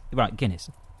Guinness. Right, Guinness.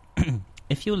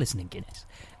 If you're listening, Guinness,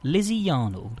 Lizzy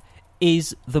Yarnold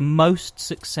is the most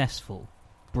successful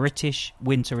British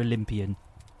Winter Olympian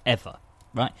ever,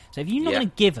 right? So if you're not going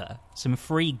to give her some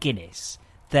free Guinness,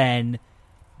 then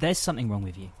there's something wrong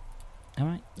with you. All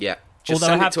right? Yeah. Just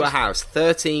send it to her house,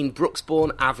 13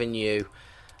 Brooksbourne Avenue.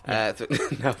 No,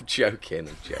 I'm joking.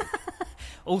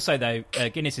 Also, though,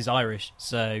 Guinness is Irish,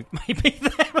 so maybe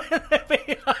they'll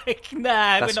be like,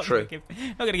 nah, that's we're true.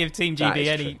 not going to give Team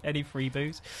GB any free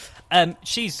booze.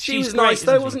 She was great, nice,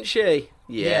 though, wasn't she?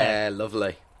 Yeah,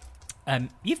 lovely.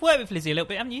 You've worked with Lizzy a little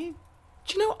bit, haven't you?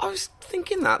 Do you know, I was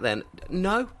thinking that then.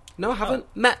 No, I haven't.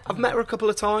 I've met her a couple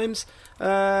of times.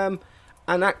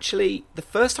 And actually, the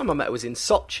first time I met her was in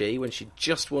Sochi, when she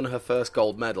just won her first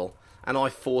gold medal, and I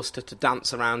forced her to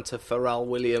dance around to Pharrell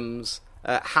Williams'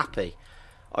 Happy.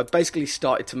 I basically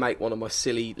started to make one of my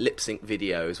silly lip-sync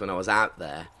videos when I was out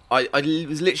there. I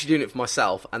was literally doing it for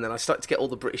myself, and then I started to get all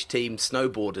the British team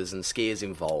snowboarders and skiers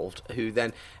involved,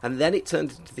 and then it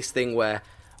turned into this thing where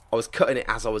I was cutting it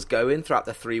as I was going throughout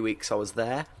the 3 weeks I was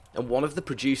there, and one of the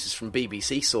producers from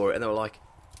BBC saw it, and they were like,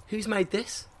 "Who's made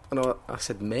this?" And I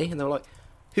said, "Me." And they were like,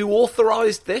 "Who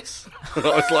authorised this?" And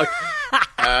I was like,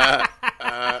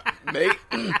 "Me."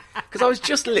 Because I was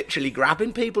just literally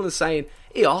grabbing people and saying,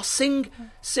 "Yeah, sing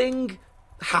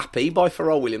Happy by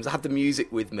Pharrell Williams." I had the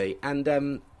music with me, and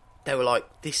they were like,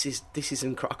 this is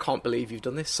incredible. I can't believe you've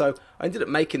done this. So I ended up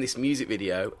making this music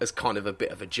video as kind of a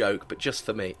bit of a joke, but just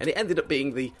for me. And it ended up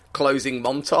being the closing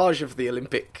montage of the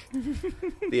Olympics.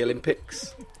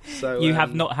 So You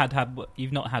have not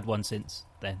you've not had one since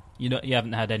then. You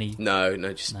haven't had any. No,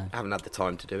 haven't had the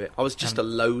time to do it. I was just a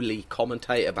lowly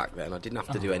commentator back then. I didn't have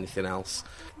to do anything else.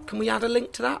 Can we add a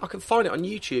link to that? I can find it on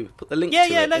YouTube. Put the link.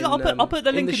 I'll put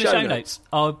the link in the show notes.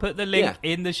 I'll put the link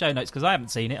in the show notes because I haven't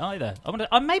seen it either.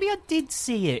 Maybe I did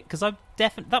see it because I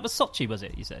definitely that was Sochi, was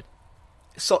it? You said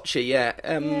Sochi, yeah.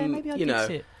 Maybe I did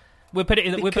see it. We'll put a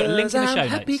link in the show notes.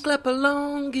 Happy, clap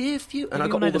along if you. And I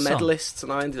got all the medalists,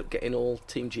 and I ended up getting all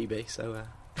Team GB. So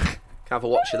can have a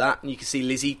watch of that, and you can see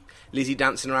Lizzy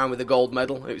dancing around with the gold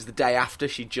medal. It was the day after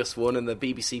she'd just won, and the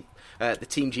BBC, the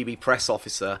Team GB press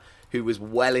officer, who was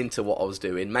well into what I was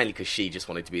doing, mainly because she just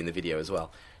wanted to be in the video as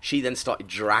well, she then started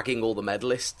dragging all the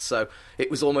medalists. So it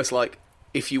was almost like,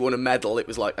 if you won a medal, it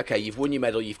was like, okay, you've won your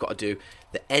medal, you've got to do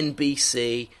the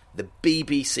NBC, the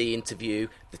BBC interview,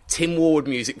 the Tim Ward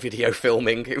music video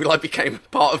filming. It like became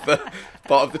part of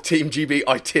the Team GB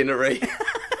itinerary.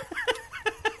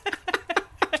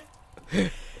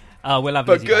 Oh, we'll have.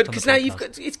 But good, because now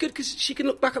it's good because she can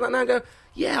look back at that now and go,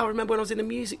 yeah, I remember when I was in a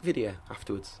music video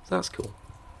afterwards. So that's cool.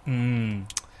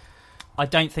 I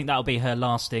don't think that'll be her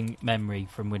lasting memory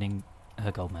from winning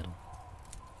her gold medal.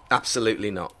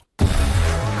 Absolutely not.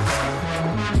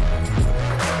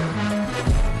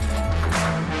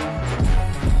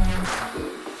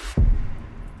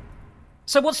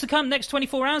 So what's to come next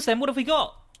 24 hours then? What have we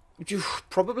got?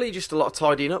 Probably just a lot of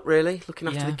tidying up, really. Looking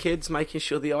after the kids, making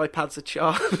sure the iPads are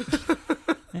charged.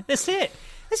 That's it.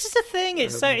 This is the thing.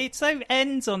 It so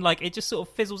ends on, like, it just sort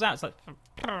of fizzles out. It's like...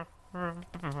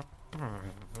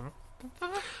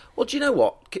 Well, do you know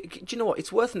what?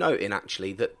 It's worth noting,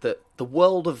 actually, that the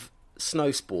world of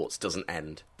snow sports doesn't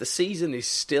end. The season is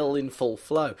still in full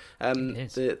flow.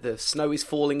 The snow is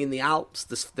falling in the Alps.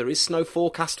 There is snow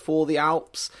forecast for the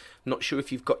Alps. Not sure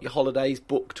if you've got your holidays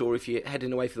booked or if you're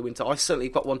heading away for the winter. I certainly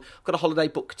got one. I've got a holiday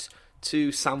booked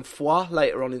to Saint Foy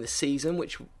later on in the season,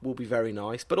 which will be very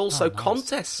nice. But also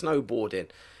contest snowboarding.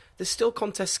 There's still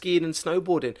contest skiing and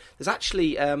snowboarding. There's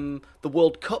actually the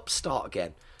World Cup start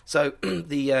again. So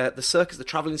the circus, the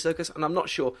travelling circus, and I'm not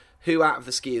sure who out of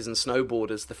the skiers and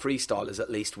snowboarders, the freestylers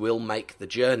at least, will make the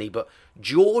journey. But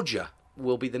Georgia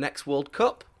will be the next World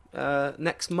Cup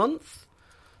next month.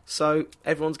 So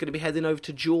everyone's going to be heading over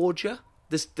to Georgia.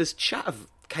 There's chat of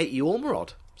Katie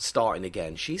Ormerod starting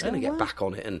again. She's going to get back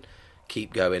on it and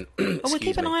keep going. We'll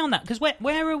keep an eye on that, because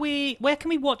where are we? Where can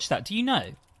we watch that? Do you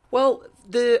know? Well,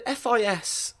 the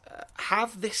FIS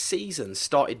have this season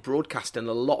started broadcasting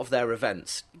a lot of their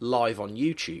events live on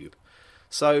YouTube.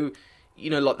 So,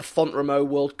 like the Font-Romeu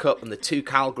World Cup and the 2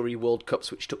 Calgary World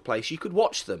Cups which took place, you could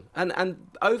watch them. And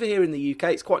over here in the UK,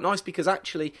 it's quite nice because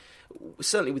actually,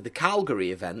 certainly with the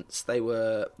Calgary events, they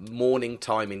were morning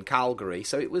time in Calgary,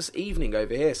 so it was evening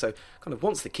over here. So kind of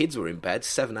once the kids were in bed,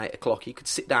 7, 8 o'clock, you could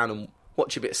sit down and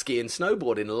watch a bit of skiing and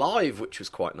snowboarding live, which was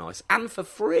quite nice, and for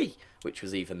free, which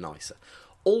was even nicer.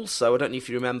 Also, I don't know if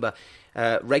you remember,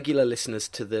 regular listeners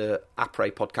to the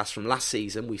Après podcast from last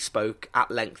season, we spoke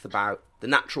at length about the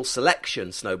natural selection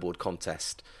snowboard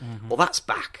contest. Mm-hmm. Well, that's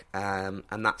back, and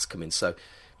that's coming. So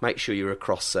make sure you're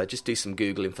across. Just do some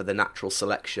Googling for the natural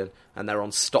selection, and they're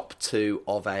on stop 2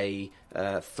 of a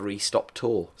 3-stop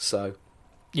tour. So,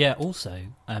 yeah. Also,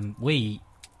 we're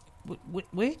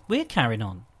carrying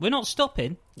on. We're not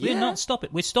stopping. We're not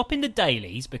stopping. We're stopping the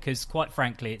dailies because, quite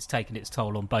frankly, it's taken its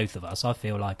toll on both of us. I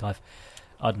feel like I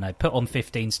don't know, put on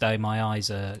 15 stone. My eyes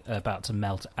are about to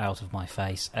melt out of my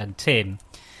face. And Tim,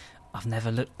 I've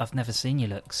never seen you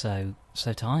look so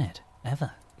tired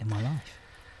ever in my life.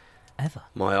 Ever.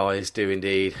 My eyes do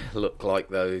indeed look like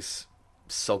those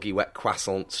soggy wet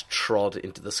croissants trod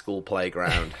into the school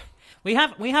playground. We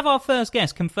have our first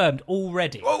guest confirmed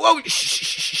already. Whoa,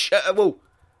 shh, whoa.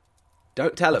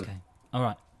 Don't tell him. Okay. All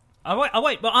right. I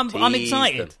wait, but I'm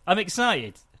excited. Them. I'm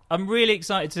excited. I'm really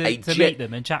excited to meet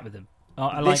them and chat with them.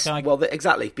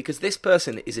 Exactly, because this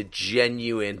person is a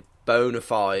genuine, bona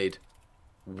fide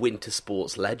winter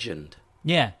sports legend.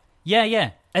 Yeah.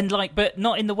 And but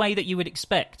not in the way that you would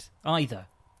expect either.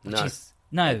 No.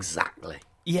 Exactly.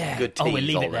 Yeah. Good tease. We'll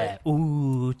leave it there.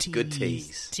 Ooh, tease. Good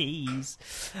tease.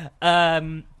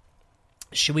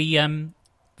 Should we,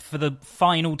 for the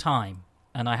final time,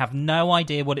 and I have no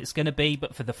idea what it's going to be,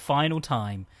 but for the final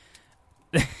time,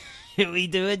 should we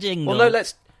do a jingle? Well, no,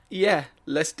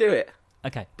 let's do it.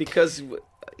 Okay. Because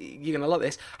you're going to like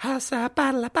this.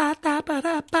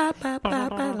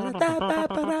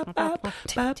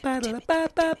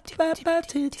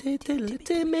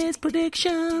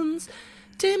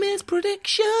 Timmy's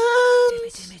predictions.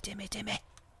 Timmy.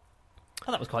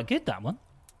 Oh, that was quite good, that one.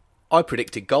 I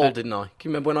predicted gold, didn't I? Can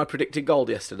you remember when I predicted gold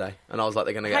yesterday? And I was like,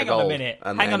 they're going to get a gold.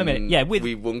 Hang on a minute. Yeah,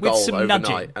 we won gold some overnight.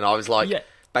 Nudging. And I was like,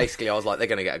 basically, I was like, they're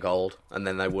going to get a gold. And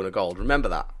then they won a gold. Remember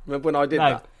that? Remember when I did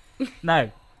that?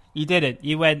 No, you didn't.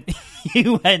 You went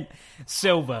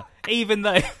silver. Even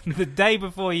though the day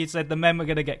before you said the men were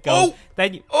going to get gold.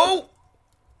 Oh,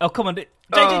 come on.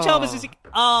 JJ Chalmers is...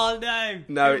 Oh, no.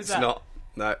 No, it's not.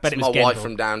 No, it's my wife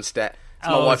from downstairs. It's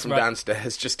my wife from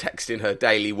downstairs just texting her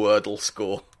daily Wordle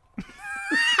score.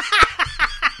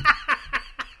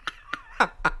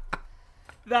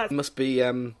 That must be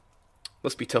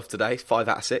tough today. 5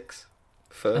 out of 6.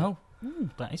 for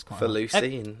that is quite for hard.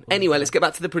 Lucy. Anyway, let's get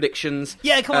back to the predictions.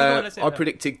 Yeah, come on, let's do I that.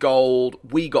 predicted gold.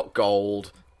 We got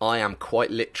gold. I am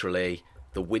quite literally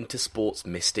the winter sports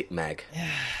mystic Meg.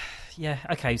 Yeah,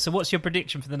 okay, so what's your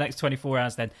prediction for the next 24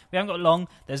 hours then? We haven't got long.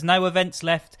 There's no events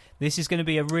left. This is going to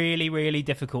be a really, really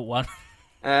difficult one.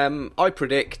 I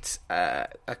predict a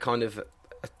kind of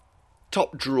a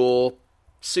top draw,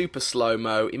 super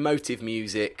slow-mo, emotive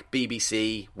music,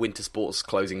 BBC winter sports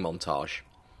closing montage.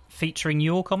 Featuring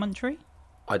your commentary?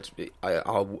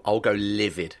 I'll go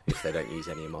livid if they don't use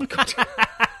any of my content.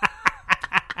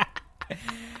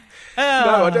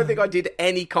 No, I don't think I did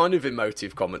any kind of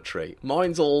emotive commentary.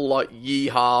 Mine's all like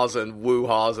yee-haws and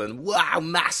woo-haws and wow,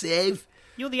 massive.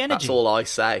 You're the energy. That's all I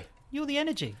say. You're the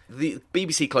energy. The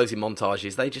BBC closing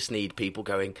montages, they just need people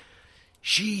going,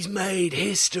 she's made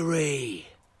history.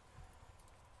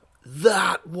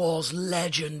 That was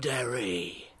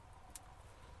legendary.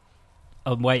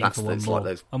 I'm waiting That's for one those, more. like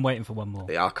those- I'm waiting for one more.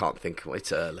 Yeah, I can't think.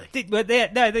 It's early. But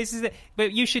no, this is it.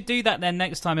 But you should do that then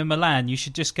next time in Milan. You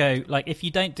should just go, like, if you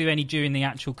don't do any during the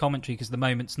actual commentary because the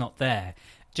moment's not there,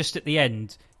 just at the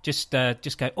end, just go,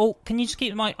 oh, can you just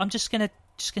keep the mic? I'm just gonna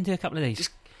do a couple of these.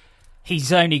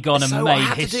 He's only gone and So made I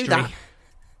had history. to do that.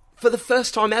 For the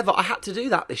first time ever, I had to do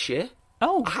that this year.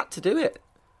 Oh. I had to do it.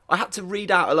 I had to read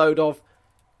out a load of,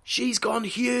 she's gone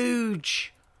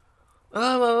huge.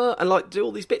 And like do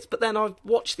all these bits, but then I've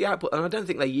watched the output and I don't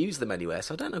think they use them anywhere,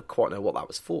 so I don't quite know what that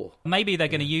was for. Maybe they're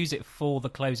going to use it for the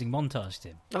closing montage,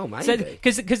 Tim. Oh, maybe.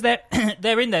 Because they're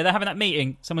they're in there, they're having that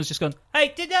meeting. Someone's just gone,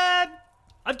 hey,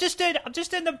 I'm just doing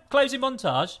the closing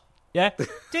montage. Yeah.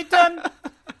 Did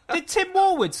Tim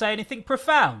Warwood say anything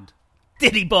profound?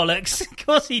 Did he, bollocks? Of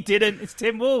course he didn't. It's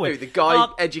Tim Warwood. Who, the guy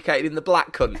educated in the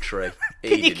black country?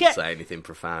 He didn't say anything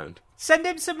profound. Send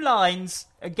him some lines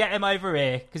and get him over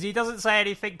here, because he doesn't say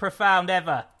anything profound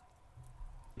ever.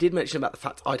 Did mention about the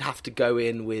fact I'd have to go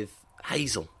in with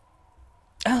Hazel.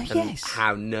 Oh, And yes.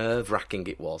 how nerve-wracking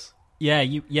it was. Yeah,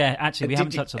 actually, we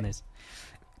haven't Did touched on this.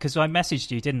 Because I messaged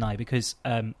you, didn't I? Because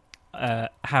how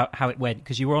it went.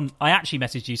 Because you were on... I actually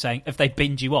messaged you saying, if they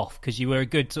binned you off, because you were a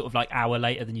good sort of like hour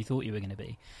later than you thought you were going to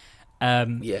be.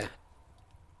 Yeah.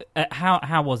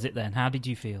 How was it then? How did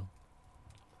you feel?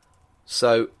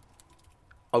 So,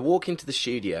 I walk into the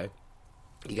studio,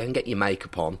 you go and get your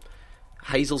makeup on.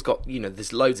 Hazel's got,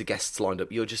 there's loads of guests lined up.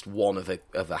 You're just one of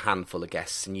a handful of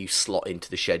guests, and you slot into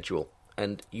the schedule.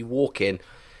 And you walk in.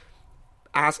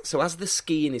 As the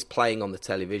skiing is playing on the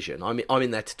television, I'm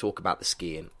in there to talk about the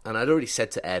skiing. And I'd already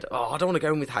said to Ed, I don't want to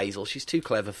go in with Hazel. She's too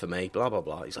clever for me, blah, blah,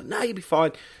 blah. He's like, no, you'll be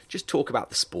fine. Just talk about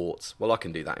the sports. Well, I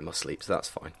can do that in my sleep, so that's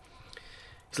fine.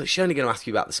 He's like, she's only going to ask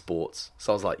you about the sports.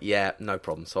 So I was like, yeah, no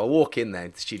problem. So I walk in there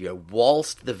into the studio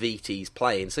whilst the VT's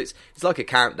playing. So it's like a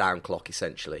countdown clock,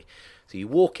 essentially. So you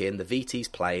walk in, the VT's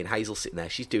playing, Hazel's sitting there,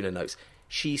 she's doing her notes.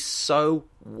 She's so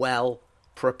well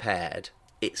prepared,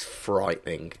 it's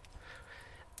frightening.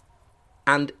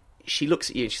 And she looks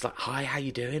at you and she's like, hi, how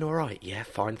you doing? All right. Yeah,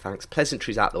 fine, thanks.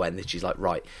 Pleasantries out the way. And then she's like,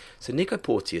 right. So Nico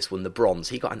Porteous won the bronze.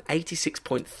 He got an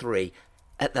 86.3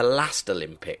 at the last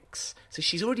Olympics. So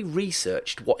she's already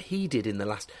researched what he did in the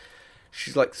last...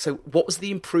 She's like, so what was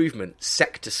the improvement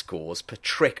sector scores per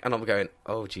trick? And I'm going,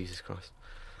 oh, Jesus Christ.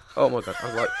 Oh, my God.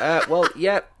 I'm like, well,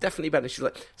 yeah, definitely better. She's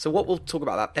like, so what we'll talk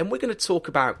about that. Then we're going to talk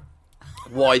about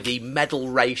why the medal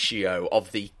ratio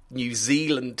of the New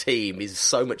Zealand team is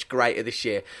so much greater this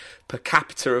year per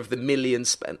capita of the millions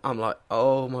spent. I'm like,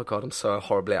 oh my God, I'm so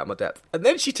horribly out of my depth. And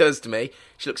then she turns to me,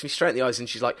 she looks me straight in the eyes and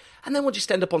she's like, and then we'll just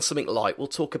end up on something light. We'll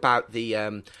talk about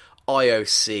the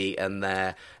IOC and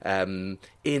their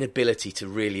inability to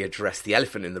really address the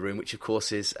elephant in the room, which of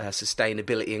course is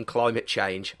sustainability and climate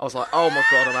change. I was like, oh my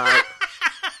God, I'm out.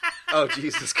 Oh,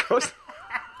 Jesus Christ.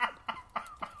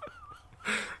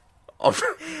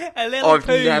 A little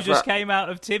poo just came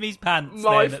out of Timmy's pants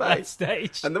at that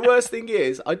stage. And the worst thing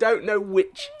is, I didn't know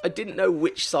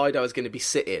which side I was going to be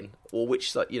sitting, or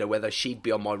which side, whether she'd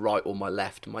be on my right or my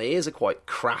left. My ears are quite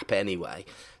crap anyway,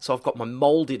 so I've got my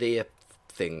moulded ear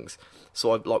things.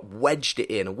 So I've like wedged it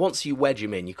in, and once you wedge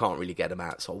them in, you can't really get them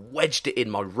out. So I wedged it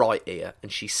in my right ear,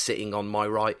 and she's sitting on my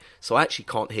right, so I actually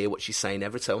can't hear what she's saying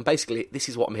ever. So, and basically, this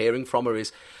is what I'm hearing from her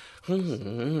is,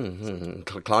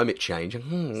 climate change, the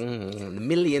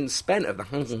millions spent of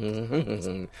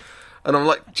the, and I'm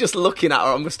like just looking at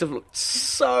her. I must have looked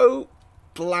so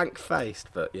blank-faced,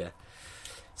 but yeah.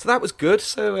 So that was good.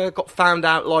 So got found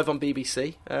out live on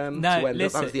BBC. That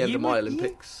was the end of my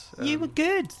Olympics. You were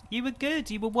good. You were good.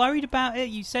 You were worried about it.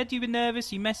 You said you were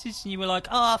nervous. You messaged and you were like,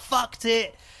 "Oh, I fucked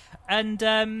it,"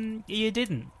 and you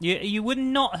didn't. You would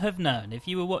not have known if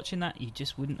you were watching that. You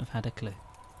just wouldn't have had a clue.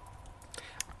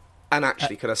 And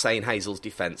actually, can I say in Hazel's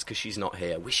defence, because she's not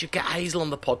here, we should get Hazel on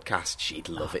the podcast. She'd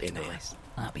love it in here.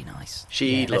 That'd be nice.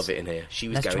 She'd love it in here.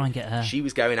 Let's try and get her. She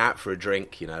was going out for a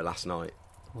drink, last night.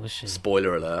 Was she?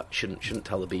 Spoiler alert. Shouldn't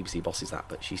tell the BBC bosses that,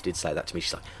 but she did say that to me.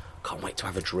 She's like, can't wait to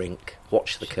have a drink,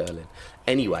 watch the curling.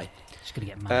 Anyway, she's going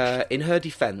to get mashed. In her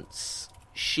defence,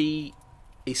 she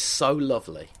is so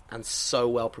lovely and so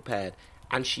well prepared,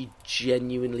 and she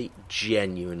genuinely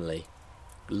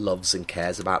loves and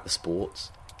cares about the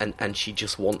sports, and she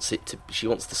just wants it to. She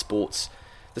wants the sports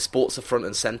are front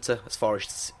and centre as far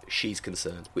as she's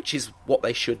concerned, which is what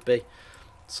they should be.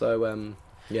 So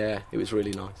yeah, it was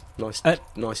really nice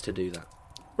to do that.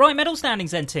 Right, medal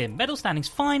standings then, Tim. Medal standings,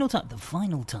 final time. The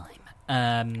final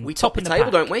time. We top the table,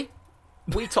 pack. don't we?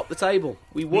 We top the table.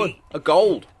 We won a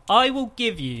gold. I will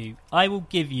give you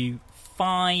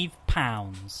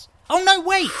 £5. Oh no,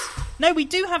 wait! No, we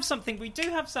do have something.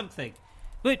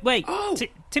 Wait. Oh.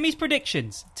 Timmy's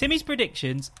predictions.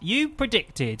 You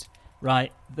predicted,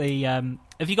 right? The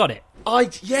have you got it?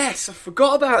 Yes, I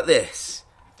forgot about this.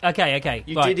 Okay.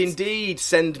 You right. did indeed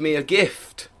send me a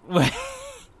gift.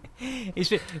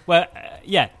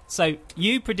 Yeah. So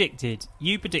you predicted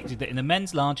that in the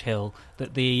men's large hill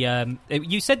that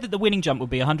you said that the winning jump would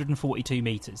be 142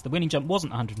 metres. The winning jump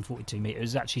wasn't 142 metres. It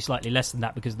was actually slightly less than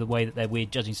that because of the way that their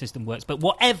weird judging system works. But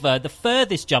whatever, the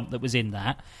furthest jump that was in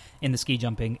the ski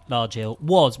jumping large hill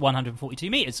was 142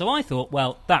 metres. So I thought,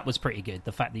 well, that was pretty good,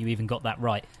 the fact that you even got that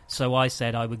right. So I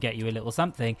said I would get you a little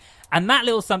something. And that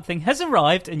little something has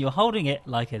arrived, and you're holding it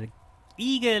like an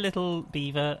eager little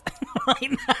beaver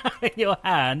right now in your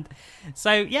hand.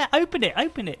 So yeah, open it.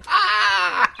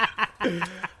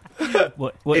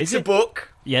 What it's is it? A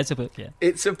book. Yeah, it's a book. Yeah,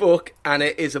 it's a book, and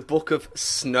it is a book of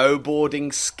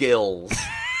snowboarding skills,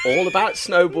 all about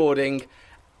snowboarding,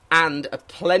 and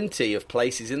plenty of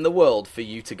places in the world for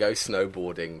you to go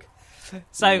snowboarding.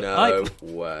 So no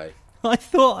way. I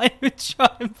thought I would try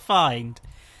and find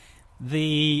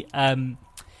the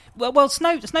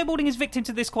snowboarding is victim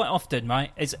to this quite often, right?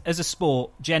 As a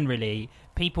sport, generally,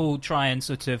 people try and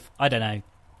sort of, I don't know,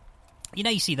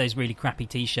 you see those really crappy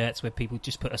T-shirts where people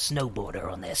just put a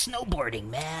snowboarder on there. Snowboarding,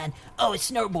 man. Oh,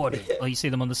 it's snowboarding. Or you see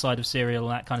them on the side of cereal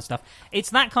and that kind of stuff.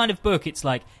 It's that kind of book. It's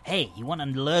like, hey, you want to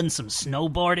learn some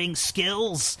snowboarding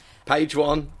skills? Page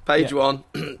one.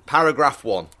 Paragraph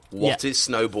 1. What is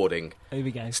snowboarding? Here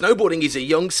we go. Snowboarding is a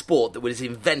young sport that was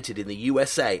invented in the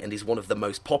USA and is one of the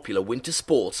most popular winter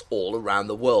sports all around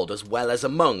the world, as well as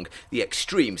among the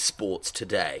extreme sports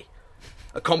today.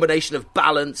 A combination of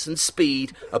balance and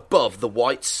speed above the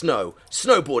white snow,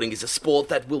 snowboarding is a sport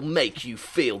that will make you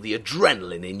feel the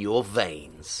adrenaline in your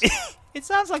veins. It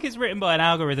sounds like it's written by an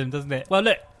algorithm, doesn't it? Well,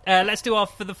 look, let's do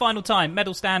for the final time,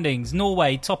 medal standings.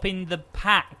 Norway topping the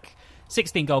pack.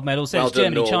 16 gold medals. There's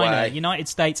Germany, Norway. China, United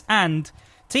States, and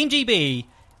Team GB,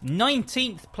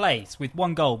 19th place with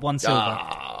 1 gold, 1 silver.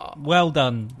 Well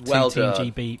done to Team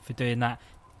GB for doing that.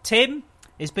 Tim,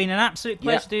 it's been an absolute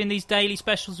pleasure doing these daily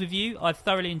specials with you. I've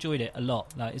thoroughly enjoyed it a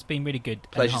lot. It's been really good.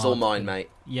 Pleasure's all mine, mate.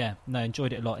 Yeah,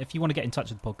 enjoyed it a lot. If you want to get in touch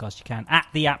with the podcast, you can at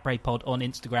the @BrayPod on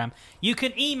Instagram. You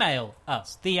can email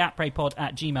us,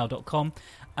 theatbraypod@gmail.com.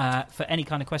 For any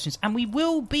kind of questions, and we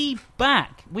will be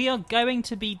back. We are going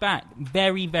to be back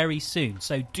very, very soon,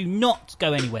 so do not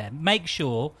go anywhere. Make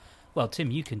sure, well,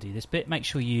 Tim, you can do this bit. Make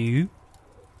sure you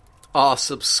are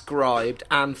subscribed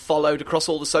and followed across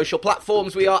all the social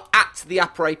platforms. We are at the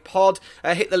 @BrayPod.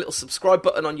 Hit the little subscribe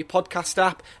button on your podcast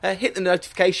app. Hit the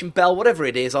notification bell, whatever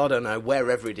it is. I don't know,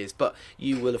 wherever it is, but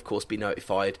you will, of course, be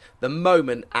notified the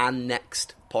moment our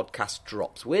next podcast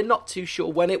drops. We're not too sure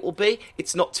when it will be.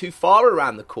 It's not too far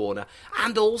around the corner.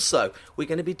 And also, we're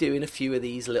going to be doing a few of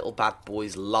these little bad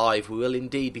boys live. We will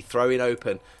indeed be throwing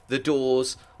open the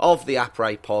doors of the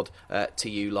 @BrayPod to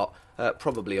you lot,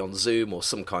 probably on Zoom or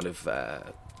some kind of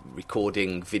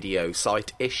recording video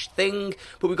site-ish thing.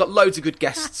 But we've got loads of good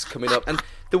guests coming up. And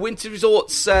the winter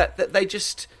resorts, they're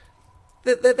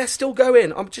still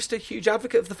going. I'm just a huge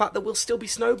advocate of the fact that we'll still be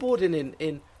snowboarding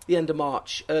in the end of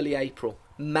March, early April.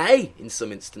 May, in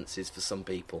some instances, for some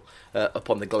people,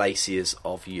 upon the glaciers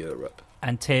of Europe.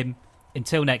 And Tim,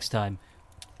 until next time,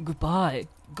 goodbye.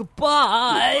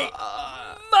 Bye.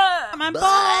 Bye.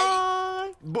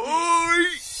 Bye. Bye.